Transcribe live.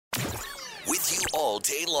with you all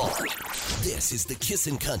day long. This is the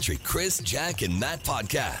Kissin' Country Chris, Jack, and Matt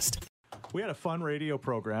podcast. We had a fun radio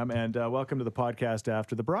program, and welcome to the podcast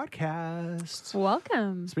after the broadcast.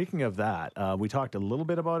 Welcome. Speaking of that, we talked a little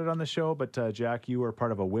bit about it on the show, but Jack, you were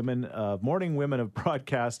part of a Morning Women of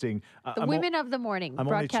Broadcasting. The Women of the Morning I'm only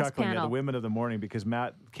broadcast chuckling panel. at the Women of the Morning because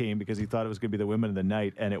Matt came because he thought it was going to be the Women of the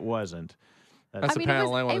Night, and it wasn't. That's a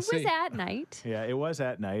panel I want to It see. was at night. Yeah, it was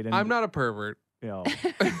at night. And, I'm not a pervert. You know,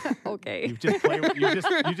 Okay. you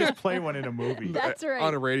just play one in a movie. That's right.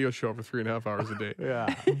 On a radio show for 3.5 hours a day.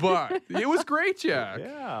 Yeah. But it was great, Jack.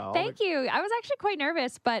 Yeah. Thank you. I was actually quite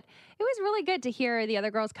nervous, but it was really good to hear the other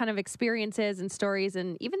girls' kind of experiences and stories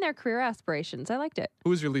and even their career aspirations. I liked it. Who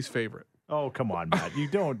was your least favorite? Oh, come on, Matt. You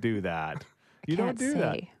don't do that. You don't Can't do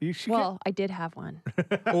that. say. You should Well, I did have one.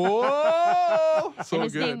 Oh, so And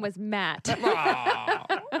his good. name was Matt.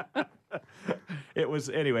 It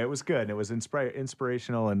was good. It was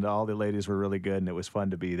inspirational, and all the ladies were really good, and it was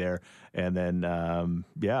fun to be there. And then,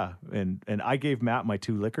 and I gave Matt my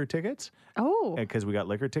 2 liquor tickets Oh. because we got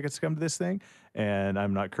liquor tickets to come to this thing, and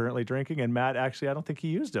I'm not currently drinking. And Matt, actually, I don't think he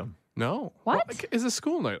used them. No. What? Well, it's a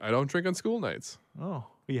school night. I don't drink on school nights. Oh,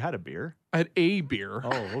 you had a beer. I had a beer. Oh,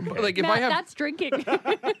 okay. Like if Matt, I have, that's drinking.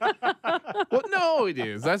 well, no, it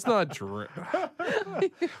is. That's not drink.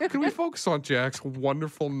 Can we focus on Jack's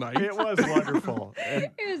wonderful night? It was wonderful. And,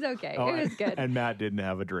 It was okay. oh, It was good. And Matt didn't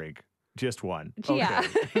have a drink, just one. Yeah.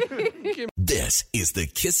 Okay. This is the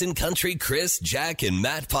Kissin' Country Chris, Jack, and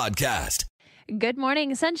Matt podcast. Good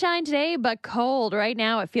morning. Sunshine today, but cold. Right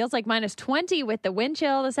now, it feels like minus 20 with the wind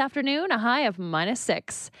chill this afternoon, a high of minus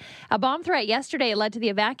 6. A bomb threat yesterday led to the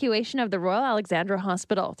evacuation of the Royal Alexandra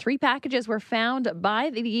Hospital. 3 packages were found by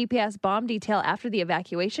the EPS bomb detail after the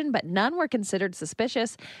evacuation, but none were considered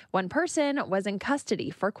suspicious. 1 person was in custody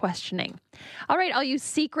for questioning. All right, all you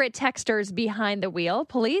secret texters behind the wheel,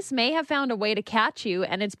 police may have found a way to catch you,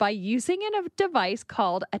 and it's by using a device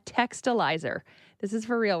called a textilizer. This is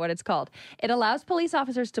for real what it's called. It allows police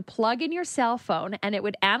officers to plug in your cell phone, and it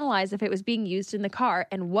would analyze if it was being used in the car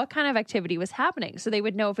and what kind of activity was happening, so they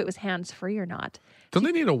would know if it was hands-free or not. Don't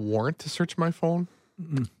they need a warrant to search my phone?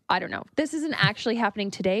 I don't know. This isn't actually happening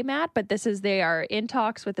today, Matt, but they are in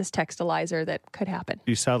talks with this textilizer that could happen.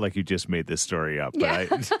 You sound like you just made this story up. But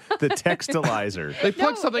the textilizer. They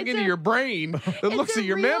plug No, something it's into a- your brain that looks at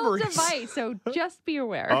your It's a real memories. device, so just be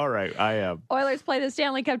aware. All right, I am. Oilers play the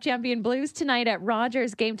Stanley Cup champion Blues tonight at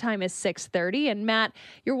Rogers. Game time is 6:30. And Matt,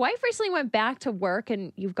 your wife recently went back to work,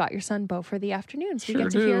 and you've got your son Beau for the afternoon, so we Sure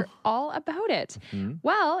get to do. hear all about it.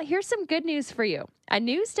 Well, here's some good news for you. A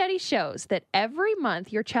new study shows that every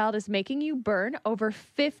month your child is making you burn over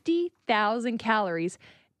 50,000 calories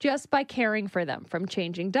just by caring for them, from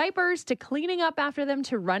changing diapers to cleaning up after them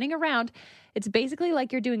to running around. It's basically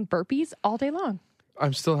like you're doing burpees all day long.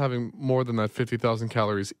 I'm still having more than that 50,000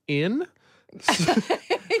 calories in.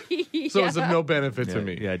 So it's of no benefit to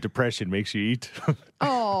me. Yeah, depression makes you eat.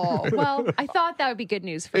 Oh, well, I thought that would be good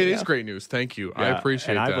news for It you. is great news. Thank you. I Yeah,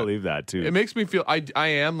 appreciate and that. I believe that too. It makes me feel I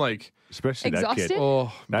am like, especially that Exhausted? kid.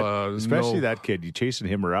 oh, Especially no. that kid. You chasing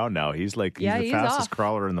him around now. He's like Yeah, the he's fastest off.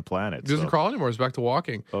 crawler on the planet. He doesn't so- crawl anymore. He's back to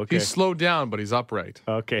walking. Okay. He's slowed down, but he's upright.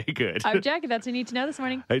 Okay, good. I'm Jackie. That's what you need to know this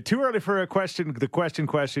morning. Hey, too early for a question. The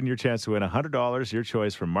question. Your chance to win $100. Your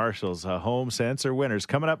choice from Marshall's Home Sensor winners.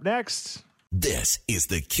 Coming up next. This is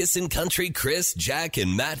the Kissin' Country Chris, Jack,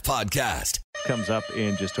 and Matt podcast. Comes up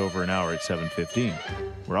in just over an hour at 7:15.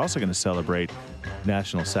 We're also going to celebrate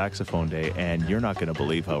National Saxophone Day, and you're not going to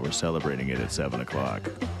believe how we're celebrating it at 7 o'clock.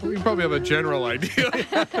 You probably have a general idea.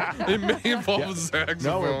 It may involve a saxophone.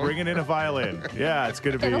 No, we're bringing in a violin. Yeah, it's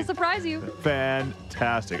going to It'll be surprise you.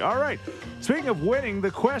 fantastic. All right. Speaking of winning,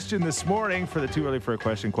 the question this morning for the Too Early for a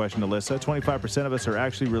Question, Alyssa, 25% of us are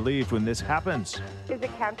actually relieved when this happens. Is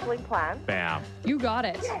it canceling plans? Bam. You got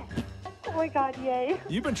it. Oh my God, yay.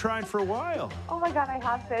 You've been trying for a while. Oh my God, I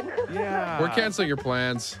have been. Yeah. We're canceling your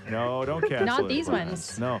plans. No, don't cancel Not it. these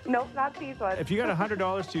ones. No. Nope, not these ones. If you got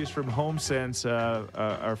 $100 to use from HomeSense,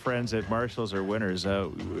 our friends at Marshall's are winners.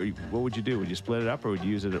 What would you do? Would you split it up, or would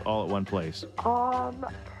you use it all at one place?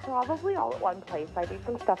 Probably all at one place. I need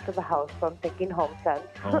some stuff for the house, so I'm thinking HomeSense.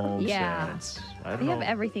 HomeSense. Yeah. I don't They know have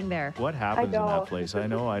everything there. what happens in know. that place. I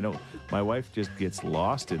know. My wife just gets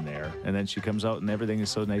lost in there, and then she comes out, and everything is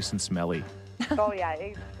so nice and smelly. Oh yeah,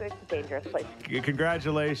 it's a dangerous place.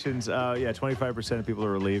 Congratulations. 25% of people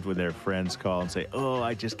are relieved when their friends call and say, "Oh,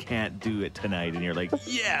 I just can't do it tonight," and you're like,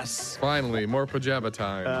 "Yes." Finally, more pajama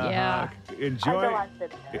time. Yeah. I know Enjoy. I've been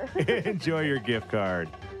there. Enjoy your gift card.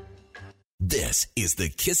 This is the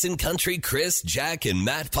Kissin' Country Chris, Jack, and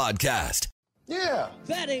Matt podcast. Yeah,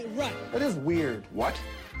 That ain't right. that is weird. What?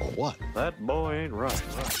 or what? That boy ain't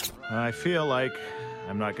right. I feel like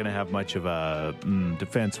I'm not going to have much of a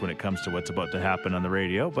defense when it comes to what's about to happen on the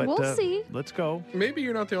radio, but We'll see. Let's go. Maybe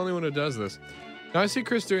you're not the only one who does this. Now, I see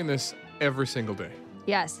Chris doing this every single day.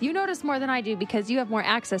 Yes, you notice more than I do because you have more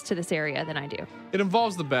access to this area than I do. It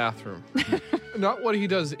involves the bathroom. Not what he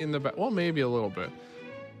does in the well, maybe a little bit.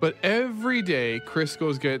 But every day, Chris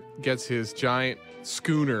gets his giant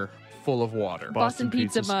schooner full of water. Boston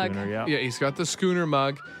Pizza mug. Schooner, yeah. Yeah, he's got the schooner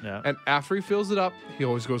mug. Yeah. And after he fills it up, he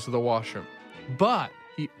always goes to the washroom. But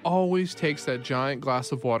he always takes that giant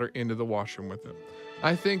glass of water into the washroom with him.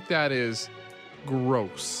 I think that is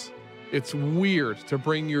gross. It's weird to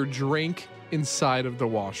bring your drink inside of the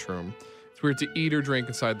washroom. It's weird to eat or drink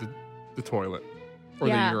inside the toilet or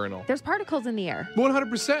the urinal. There's particles in the air.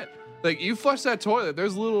 100%. Like, you flush that toilet,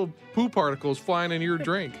 there's little poo particles flying in your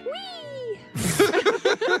drink.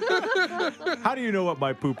 How do you know what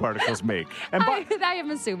my poo particles make? And I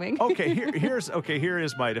am assuming. okay, here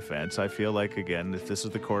is my defense. I feel like, again, if this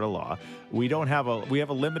is the court of law, we have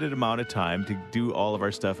a limited amount of time to do all of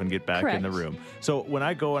our stuff and get back in the room. So when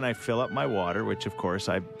I go and I fill up my water, which of course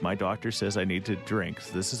my doctor says I need to drink.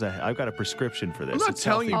 So I've got a prescription for this. I'm not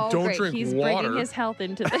telling you don't great. drink He's water. bringing his health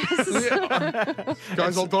into this.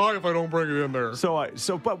 Guys, I'll die if I don't bring it in there.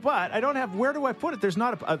 But I don't have. Where do I put it? There's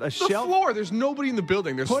not a The shelf. floor. There's nobody in the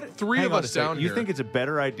building. There's three Hang of on us a second. down here. You think it's a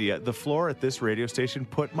better idea? The floor at this radio station.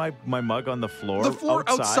 Put my mug on the floor. The floor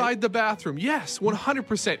outside the bathroom. Yes,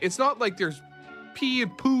 100%. It's not like there's pee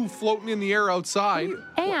and poo floating in the air outside.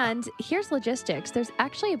 And here's logistics. There's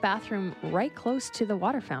actually a bathroom right close to the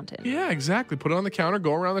water fountain. Yeah, exactly. Put it on the counter,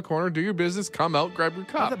 go around the corner, do your business, come out, grab your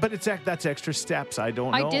cup. But that's extra steps. I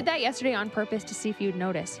don't know. I did that yesterday on purpose to see if you'd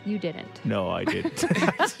notice. You didn't. No, I didn't.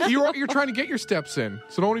 You're trying to get your steps in,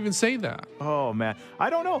 so don't even say that. Oh man, I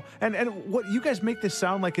don't know. And what you guys make this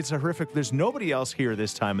sound like it's horrific. There's nobody else here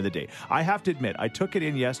this time of the day. I have to admit, I took it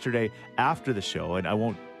in yesterday after the show, and I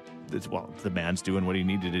won't. The man's doing what he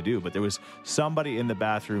needed to do, but there was somebody in the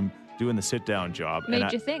bathroom doing the sit-down job. Made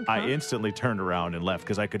and you think, I huh? instantly turned around and left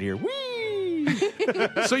because I could hear wee.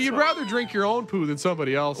 So you'd rather drink your own poo than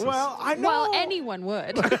somebody else's. Well, I know. Well, anyone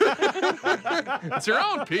would. It's your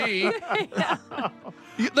own pee.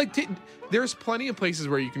 There's plenty of places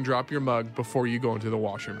where you can drop your mug before you go into the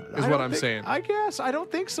washroom, is what I'm saying. I guess. I don't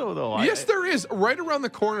think so, though. Yes, there is. Right around the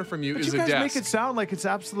corner from you But is you a guys desk. make it sound like it's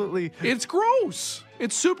absolutely. It's gross.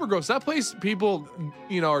 It's super gross. That place, people,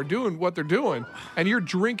 are doing what they're doing, and you're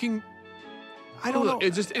drinking. I don't know.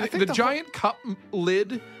 It's just I think the giant cup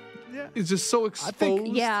lid Yeah. is just so exposed.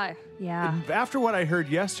 yeah. After what I heard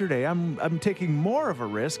yesterday, I'm taking more of a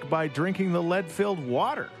risk by drinking the lead-filled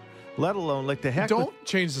water, let alone like the heck. Don't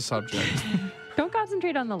change the subject. Don't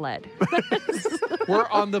concentrate on the lead. We're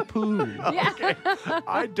on the poo. Yeah.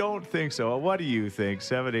 I don't think so. What do you think?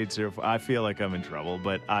 780. I feel like I'm in trouble,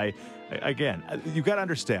 but again, you got to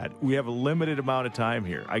understand, we have a limited amount of time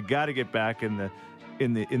here. I got to get back in the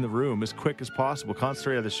room as quick as possible.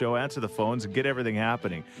 Concentrate on the show, answer the phones, and get everything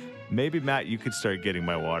happening. Maybe Matt, you could start getting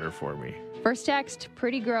my water for me. First text,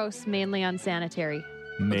 pretty gross, mainly unsanitary.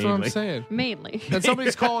 That's what I'm saying. Mainly. And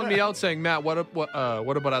somebody's calling me out saying, Matt, what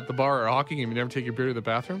about at the bar or a hockey game? You never take your beer to the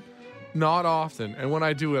bathroom? Not often. And when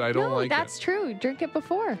I do it, I don't like that's true. Drink it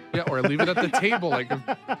before. Yeah, or I leave it at the table.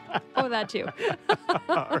 Oh, that too.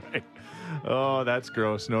 All right. Oh, that's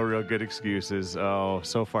gross. No real good excuses. Oh,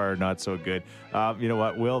 so far not so good. You know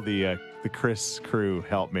what? Will the Chris crew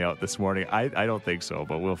help me out this morning? I don't think so,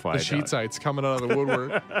 but we'll find the sheet out. sites coming out of the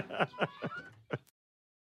woodwork.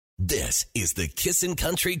 This is the Kissin'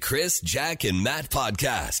 Country Chris, Jack, and Matt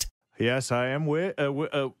podcast. Yes, I am. We're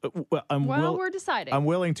deciding. I'm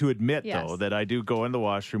willing to admit, Yes. though, that I do go in the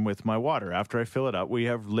washroom with my water after I fill it up. We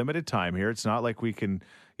have limited time here. It's not like we can,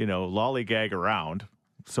 lollygag around,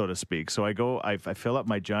 so to speak. So I fill up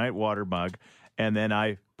my giant water mug, and then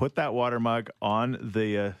I put that water mug on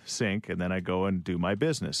the sink, and then I go and do my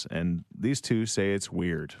business. And these two say it's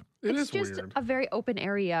weird. It's just a very open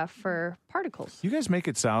area for particles. You guys make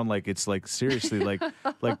it sound like it's like seriously like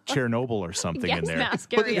Chernobyl or something in there.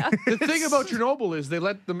 Mask area. The thing about Chernobyl is they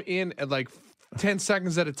let them in at 10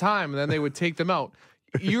 seconds at a time, and then they would take them out.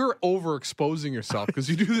 You're overexposing yourself because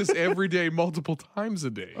you do this every day, multiple times a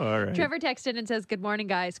day. All right. Trevor texted and says, good morning,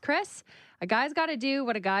 guys. Chris, a guy's got to do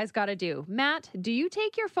what a guy's got to do. Matt, do you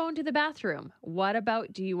take your phone to the bathroom? What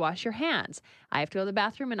about do you wash your hands? I have to go to the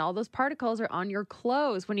bathroom and all those particles are on your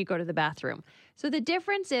clothes when you go to the bathroom. So the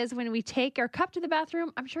difference is when we take our cup to the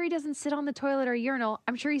bathroom, I'm sure he doesn't sit on the toilet or urinal.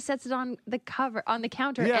 I'm sure he sets it on the counter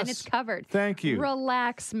Yes. and it's covered. Thank you.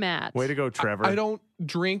 Relax, Matt. Way to go, Trevor. I don't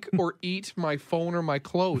drink or eat my phone or my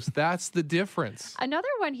clothes. That's the difference. Another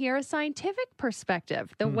one here, a scientific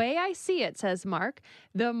perspective. The way I see it, says Mark,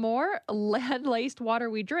 the more lead-laced water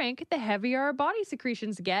we drink, the heavier our body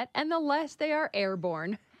secretions get and the less they are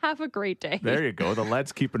airborne. Have a great day. There you go. The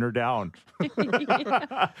lead's keeping her down.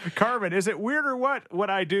 Carmen, is it weird or what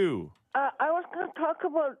I do? I was going to talk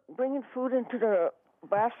about bringing food into the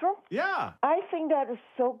bathroom. Yeah. I think that is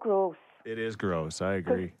so gross. It is gross. I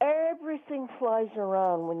 'Cause agree. everything flies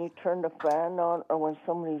around when you turn the fan on or when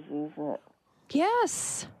somebody's using it.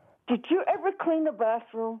 Yes. Did you ever clean the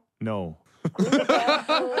bathroom? No. We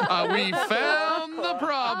found the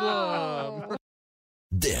problem.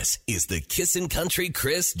 This is the Kissin' Country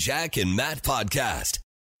Chris, Jack, and Matt podcast.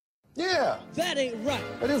 Yeah. That ain't right.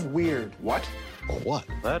 That is weird. What? What?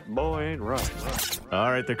 That boy ain't right.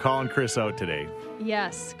 All right, they're calling Chris out today.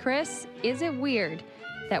 Yes. Chris, is it weird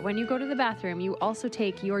that when you go to the bathroom, you also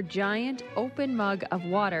take your giant open mug of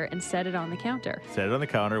water and set it on the counter? Set it on the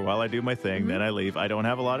counter while I do my thing, then I leave. I don't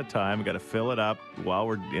have a lot of time. I got to fill it up while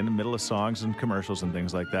we're in the middle of songs and commercials and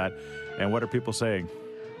things like that. And what are people saying?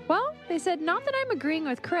 Well, they said, not that I'm agreeing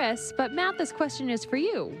with Chris, but Matt, this question is for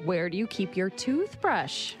you. Where do you keep your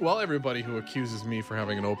toothbrush? Well, everybody who accuses me for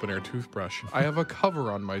having an open-air toothbrush, I have a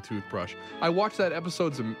cover on my toothbrush. I watched that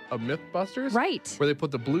episodes of Mythbusters. Right. Where they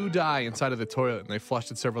put the blue dye inside of the toilet and they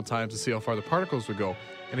flushed it several times to see how far the particles would go.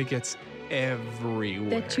 And it gets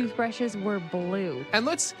everywhere. The toothbrushes were blue. And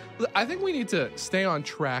I think we need to stay on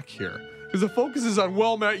track here. Because the focus is on,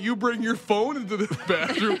 well, Matt, you bring your phone into the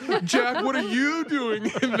bathroom. Jack, what are you doing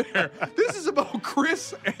in there? This is about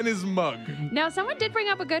Chris and his mug. Now, someone did bring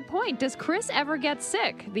up a good point. Does Chris ever get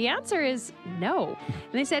sick? The answer is no.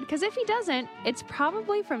 And they said, because if he doesn't, it's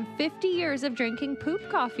probably from 50 years of drinking poop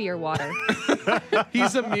coffee or water.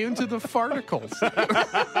 He's immune to the farticles.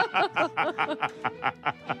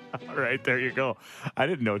 All right, there you go. I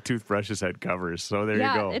didn't know toothbrushes had covers, so there you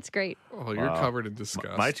go. Yeah, it's great. Oh, you're covered in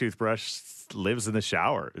disgust. My toothbrush lives in the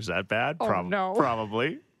shower. Is that bad? Oh, no.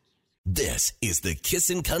 Probably. This is the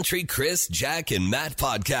Kissin' Country Chris, Jack, and Matt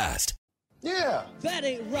podcast. Yeah. That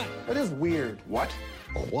ain't right. That is weird. What?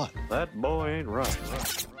 What? That boy ain't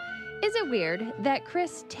right. Is it weird that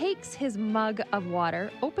Chris takes his mug of water,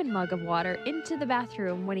 open mug of water, into the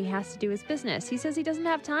bathroom when he has to do his business? He says he doesn't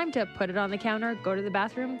have time to put it on the counter, go to the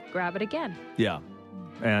bathroom, grab it again. Yeah.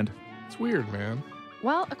 And? It's weird, man.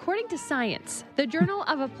 Well, according to Science, the Journal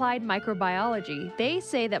of Applied Microbiology, they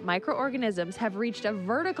say that microorganisms have reached a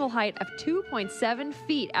vertical height of 2.7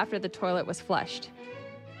 feet after the toilet was flushed.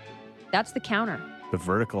 That's the counter. The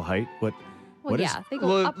vertical height? What? Well, What is- yeah, they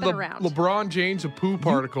go up and around. LeBron James of poo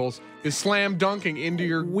particles is slam dunking into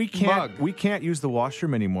your We mug. can't use the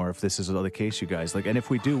washroom anymore if this is the case, you guys. And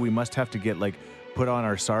if we do, we must have to get put on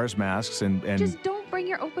our SARS masks and Just don't bring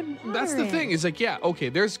your open water That's the in. thing. Is okay,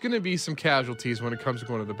 there's going to be some casualties when it comes to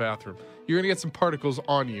going to the bathroom. You're going to get some particles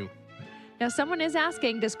on you. Now, someone is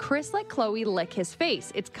asking, does Chris let Chloe lick his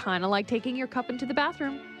face? It's kind of like taking your cup into the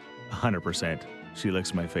bathroom. 100%. She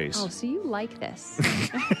licks my face. Oh, so you like this.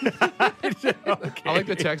 I like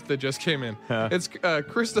the text that just came in. It's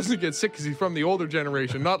Chris doesn't get sick because he's from the older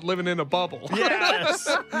generation, not living in a bubble. Yes!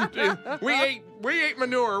 we ate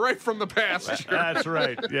manure right from the pasture. That's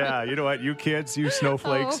right. Yeah, you know what? You kids, you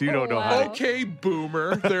snowflakes, you don't know how. Okay,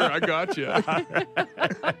 boomer. There, I got you.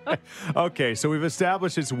 Okay, so we've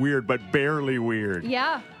established it's weird, but barely weird.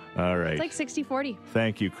 Yeah, All right. it's like 60-40.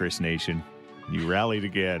 Thank you, Chris Nation. You rallied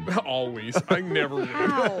again. Always. I never win.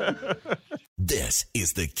 Ow. This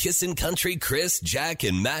is the Kissin' Country Chris, Jack,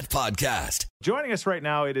 and Matt podcast. Joining us right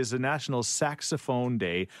now, it is a National Saxophone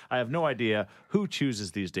Day. I have no idea who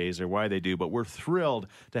chooses these days or why they do, but we're thrilled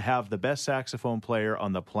to have the best saxophone player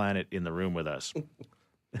on the planet in the room with us.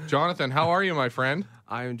 Jonathan, how are you, my friend?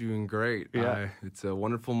 I am doing great. Yeah. It's a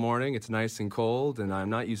wonderful morning. It's nice and cold, and I'm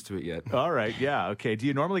not used to it yet. All right, yeah, okay. Do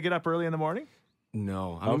you normally get up early in the morning?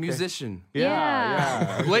 No, I'm a Okay. musician.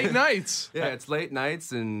 Yeah. Late nights. Yeah, it's late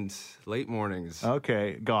nights and late mornings.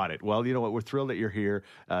 Okay, got it. Well, you know what? We're thrilled that you're here.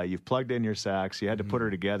 You've plugged in your sax. You had to put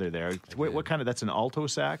her together there. Wait, what kind of? That's an alto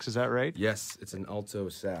sax, is that right? Yes, it's an alto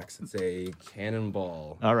sax. It's a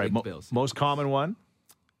cannonball. All right, Big bills. most common one.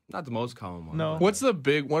 Not the most common one. No. but, What's the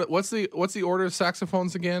big? What's the order of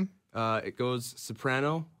saxophones again? it goes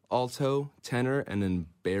soprano, alto, tenor, and then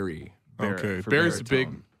bari. Okay, for Barry's a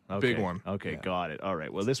baritone. big one. Okay, got it. All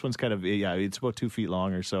right. Well, this one's kind of it's about 2 feet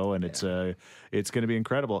long or so, and it's going to be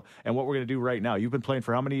incredible. And what we're going to do right now? You've been playing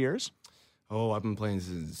for how many years? Oh, I've been playing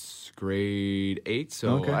since grade 8, so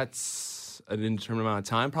Okay. that's an indeterminate amount of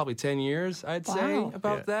time. Probably 10 years, I'd say, Wow.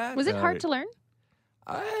 about Yeah. that. Was it hard right. to learn?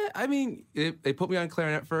 I mean, they put me on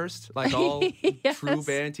clarinet first, like all Yes. true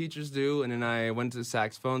band teachers do, and then I went to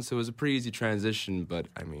saxophone, so it was a pretty easy transition. But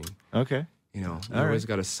I mean, Okay. you know, you All always right.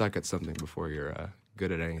 got to suck at something before you're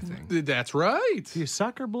good at anything. That's right. Do you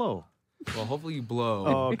suck or blow? Well, hopefully you blow.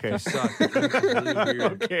 Oh, okay. You suck. It's really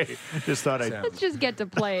weird. Okay. Just thought I'd. Let's just get to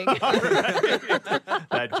playing.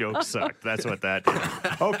 That joke sucked. That's what that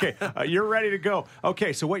did. Okay, you're ready to go.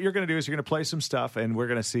 Okay, so what you're going to do is you're going to play some stuff, and we're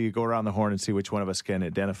going to go around the horn and see which one of us can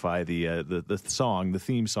identify the song, the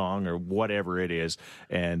theme song, or whatever it is.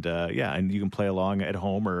 And and you can play along at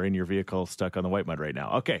home or in your vehicle stuck on the white mud right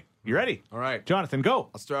now. Okay, you ready? All right. Jonathan, go.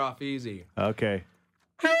 I'll start off easy. Okay.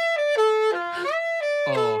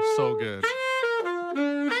 Oh, so good.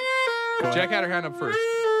 Jack had her hand up first.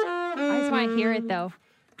 I just want to hear it, though.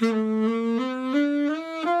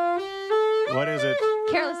 What is it?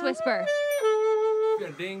 Careless Whisper.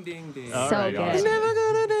 Ding, ding, ding. All So right, good. awesome. Never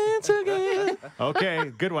gonna dance again.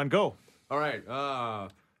 Okay, good one. Go. All right. Oh,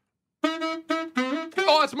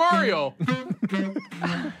 it's Mario.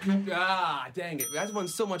 Dang it. That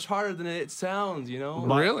one's so much harder than it sounds, you know?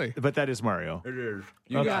 Really? But that is Mario. It is.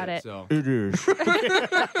 You Okay. got Got it. it. So. It is.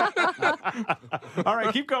 All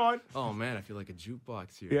right, keep going. Oh, man, I feel like a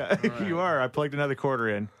jukebox here. Yeah, All right. you are. I plugged another quarter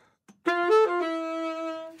in.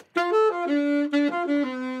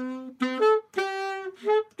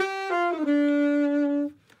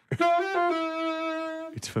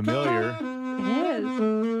 It's familiar.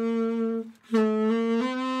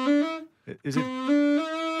 It is. Is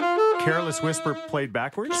it Careless Whisper played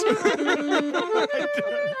backwards?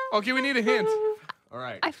 Okay, we need a hint. All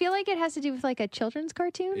right. I feel like it has to do with like a children's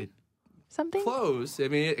cartoon. It- Something? Close. I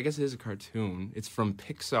mean, I guess it is a cartoon. It's from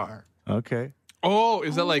Pixar. Okay. Oh,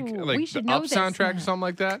 is that like Oh, like we the should know Up this, soundtrack or Matt. something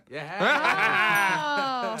like that?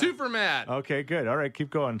 Yeah. Oh. Two for Matt. Okay, good. All right, keep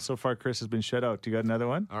going. So far, Chris has been shut out. You got another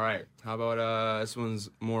one? All right. How about this one's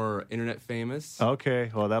more internet famous? Okay.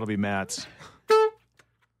 Well, that'll be Matt's.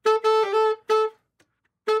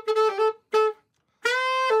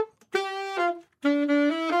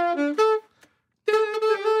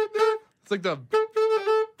 It's like the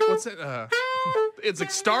what's it? It's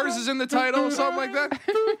like Stars is in the title or something like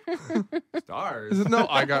that. Stars. Is it? No,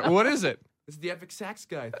 I got. What is it? It's the epic sax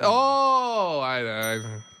guy. Thing. Oh,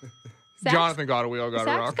 Sax- Jonathan got it. We all got it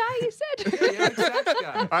Sax wrong. guy, you said? The epic sax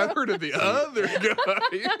guy. I've heard of the other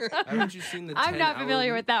guy. Haven't you seen the I'm not 10-hour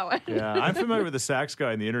familiar with that one. Yeah, I'm familiar with the sax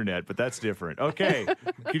guy on the internet, but that's different. Okay.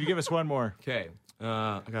 Could you give us one more? Okay.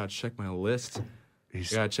 I gotta check my list.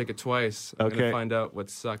 He's- I gotta check it twice. I'm Okay. gonna find out what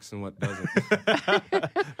sucks and what doesn't.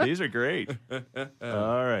 These are great. All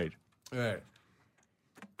right. All right.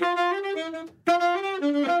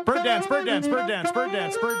 Bird dance, bird dance, bird dance, bird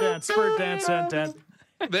dance, bird dance, bird dance, and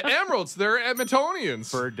The Emeralds, they're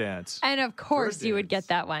Edmontonians. bird dance. And of course, Bird you would dance. get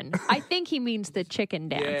that one. I think he means the chicken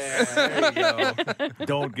dance. Yeah. There you go.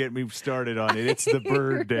 Don't get me started on it. It's the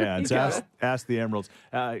bird dance. Ask the Emeralds.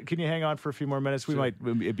 Can you hang on for a few more minutes? We might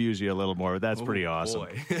abuse you a little more, but that's pretty awesome.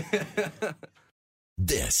 Boy.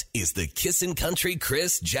 This is the Kissin' Country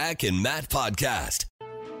Chris, Jack, and Matt podcast.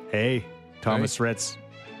 Hey, Thomas Rhett's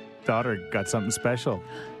daughter got something special.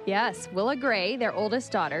 Yes, Willa Gray, their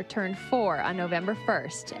oldest daughter, turned 4 on November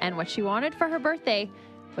 1st, and what she wanted for her birthday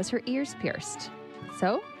was her ears pierced.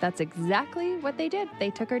 So that's exactly what they did. They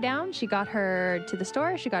took her down. She got her to the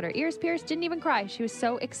store. She got her ears pierced. Didn't even cry. She was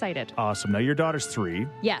so excited. Awesome. Now, your daughter's 3,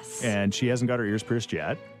 Yes. and she hasn't got her ears pierced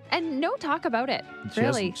yet. And no talk about it. She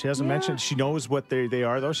really. hasn't Yeah. mentioned. She knows what they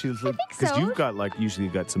are, though. She's think because so. you've got usually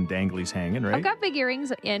got some danglies hanging, right? I've got big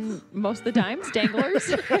earrings in most of the times, danglers.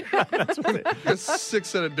 A 6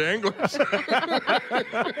 set of danglers.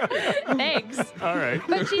 Thanks. All right.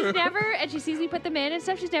 But she's never, and she sees me put them in and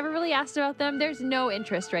stuff, she's never really asked about them. There's no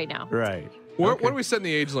interest right now. Right. What are we setting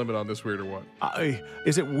the age limit on this weird or what?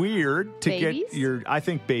 Is it weird to Babies? get your? I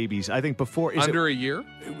think babies. I think before is Under a year?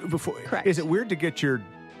 it, before. Correct. Is it weird to get your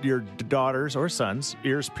daughters or sons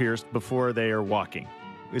ears pierced before they are walking?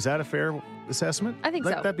 Is that a fair assessment? I think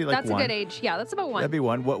so. That'd be like That's one. a good age. Yeah, that's about 1. That'd be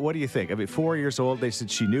one. What do you think? I mean, 4 years old. They said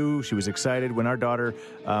she knew. She was excited when our daughter,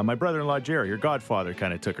 my brother-in-law Jerry, your godfather,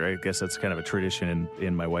 kind of took her. I guess that's kind of a tradition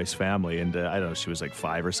in my wife's family. And I don't know, she was like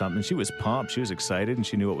 5 or something. She was pumped. She was excited, and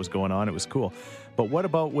she knew what was going on. It was cool. But what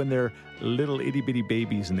about when they're little itty bitty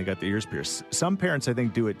babies and they got the ears pierced? Some parents, I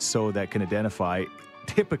think, do it so that can identify.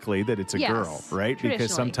 Typically, that it's a Yes, girl, right? Because traditionally.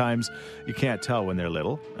 sometimes you can't tell when they're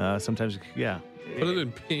little. Sometimes, yeah. Put it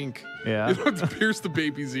in pink. Yeah. You don't have to pierce the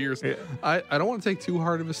baby's ears. Yeah. I don't want to take too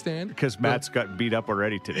hard of a stand. Because Matt's got beat up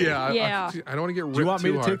already today. Yeah. Yeah. I don't want to get ripped Do you want me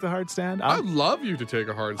too to hard. take the hard stand? I'd love you to take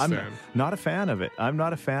a hard I'm stand. not a fan of it. I'm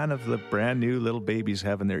not a fan of the brand new little babies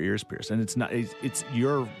having their ears pierced, and it's not. It's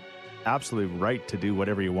your absolute right to do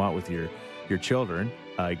whatever you want with your children.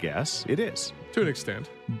 I guess it is. To an extent.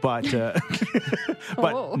 But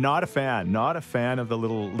not a fan of the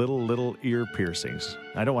little ear piercings.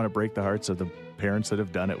 I don't want to break the hearts of the parents that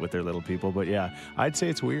have done it with their little people, but yeah, I'd say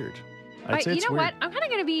it's weird. You know what? I'm kind of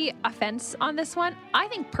going to be a fence on this one. I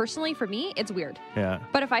think personally for me, it's weird. Yeah.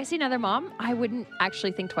 But if I see another mom, I wouldn't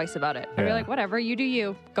actually think twice about it. I'd be like, whatever, you do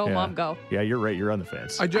you. Go, Mom, go. Yeah, you're right. You're on the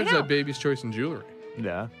fence. I judge that baby's choice in jewelry.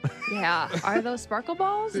 Yeah. Yeah. Are those sparkle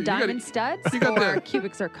balls, diamond studs, or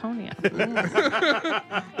cubic zirconia?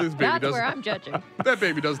 That's where I'm judging. That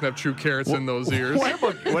baby doesn't have true carrots in those ears.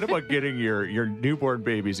 What about getting your newborn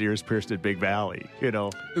baby's ears pierced at Big Valley? You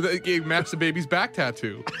know, they match the baby's back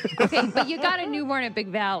tattoo. Okay, but you got a newborn at Big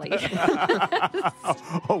Valley.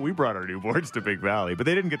 Oh, we brought our newborns to Big Valley, but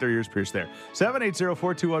they didn't get their ears pierced there.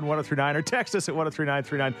 780-421-1039 or text us at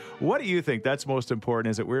 103939. What do you think that's most important?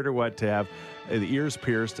 Is it weird or what to have the ears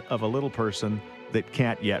pierced of a little person that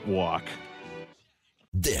can't yet walk?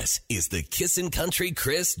 This is the Kissin' Country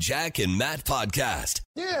Chris, Jack, and Matt podcast.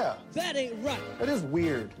 Yeah. That ain't right. That is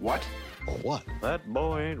weird. What? What? That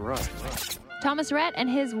boy ain't right. Thomas Rhett and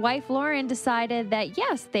his wife Lauren decided that,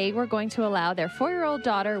 yes, they were going to allow their 4-year-old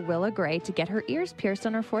daughter, Willa Gray, to get her ears pierced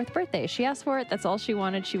on her 4th birthday. She asked for it. That's all she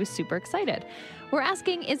wanted. She was super excited. We're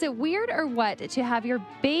asking, is it weird or what to have your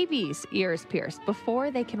baby's ears pierced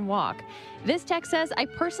before they can walk? This text says, I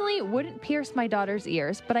personally wouldn't pierce my daughter's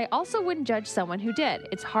ears, but I also wouldn't judge someone who did.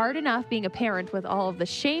 It's hard enough being a parent with all of the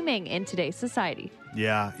shaming in today's society.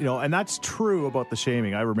 Yeah, and that's true about the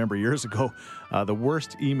shaming. I remember years ago, the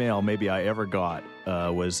worst email maybe I ever got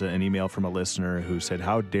was an email from a listener who said,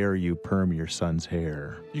 how dare you perm your son's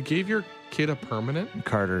hair? You gave your kid a permanent?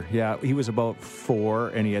 Carter, yeah. He was about 4,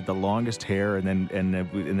 and he had the longest hair, and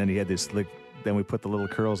then he had this then we put the little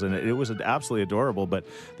curls in it. It was absolutely adorable, but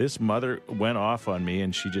this mother went off on me,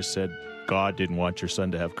 and she just said, God didn't want your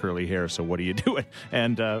son to have curly hair, so what are you doing?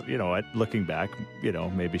 And, looking back,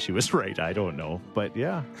 maybe she was right. I don't know. But,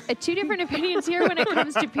 yeah. 2 different opinions here when it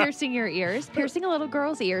comes to piercing your ears. Piercing a little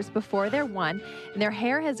girl's ears before they're 1 and their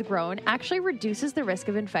hair has grown actually reduces the risk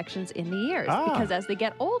of infections in the ears. Because as they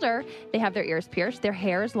get older, they have their ears pierced, their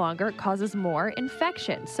hair is longer, it causes more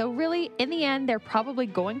infection. So really, in the end, they're probably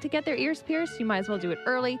going to get their ears pierced. You might as well do it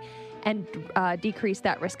early and decrease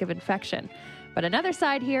that risk of infection. But another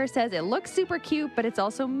side here says it looks super cute, but it's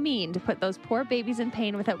also mean to put those poor babies in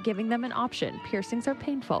pain without giving them an option. Piercings are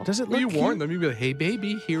painful. Does it look cute? You warn them. You'd be like, hey,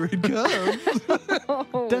 baby, here it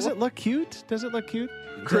comes. Does it look cute?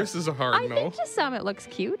 Chris is a hard I think to some it looks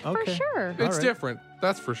cute, for sure. It's different.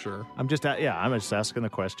 That's for sure. I'm just asking the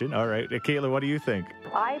question. All right. Kayla, what do you think?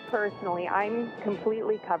 I'm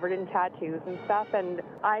completely covered in tattoos and stuff, and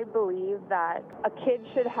I believe that a kid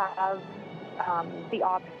should have the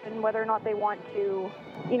option whether or not they want to,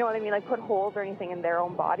 you know what I mean, like put holes or anything in their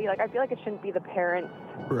own body. Like I feel like it shouldn't be the parent's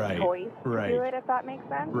choice to do it, if that makes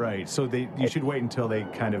sense. Right. So you should wait until they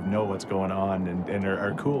kind of know what's going on and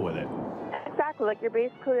are cool with it. Exactly. Like you're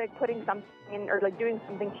basically like putting something in, or like doing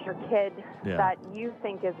something to your kid that you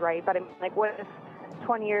think is right. But I mean, like, what if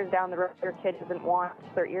 20 years down the road your kid doesn't want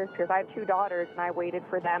their ears pierced? I have 2 daughters, and I waited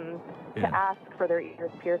for them to ask for their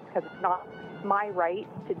ears pierced because it's not my right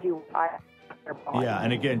to do what Yeah,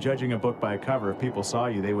 and again, judging a book by a cover, if people saw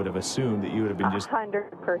you, they would have assumed that you would have been just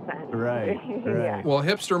 100%. Right. Yeah. Well,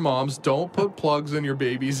 hipster moms, don't put plugs in your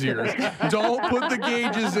baby's ears. Don't put the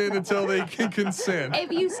gauges in until they can consent.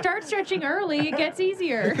 If you start stretching early, it gets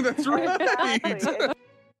easier. That's right.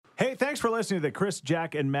 Hey, thanks for listening to the Chris,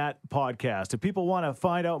 Jack, and Matt podcast. If people want to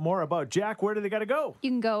find out more about Jack, where do they got to go?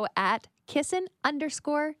 You can go at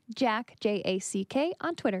Kissin_Jack, Jack,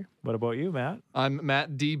 on Twitter. What about you, Matt? I'm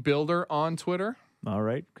Matt D. Builder on Twitter. All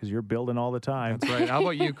right, because you're building all the time. That's right. How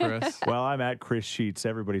about you, Chris? Well, I'm at Chris Sheets.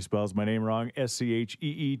 Everybody spells my name wrong, Scheetz.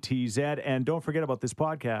 And don't forget about this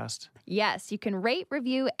podcast. Yes, you can rate,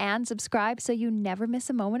 review, and subscribe so you never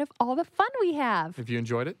miss a moment of all the fun we have. If you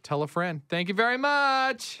enjoyed it, tell a friend. Thank you very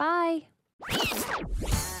much. Bye.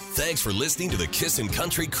 Thanks for listening to the Kissin'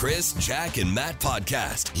 Country Chris, Jack, and Matt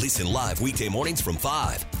podcast. Listen live weekday mornings from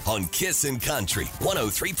 5 on Kissin' Country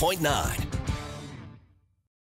 103.9.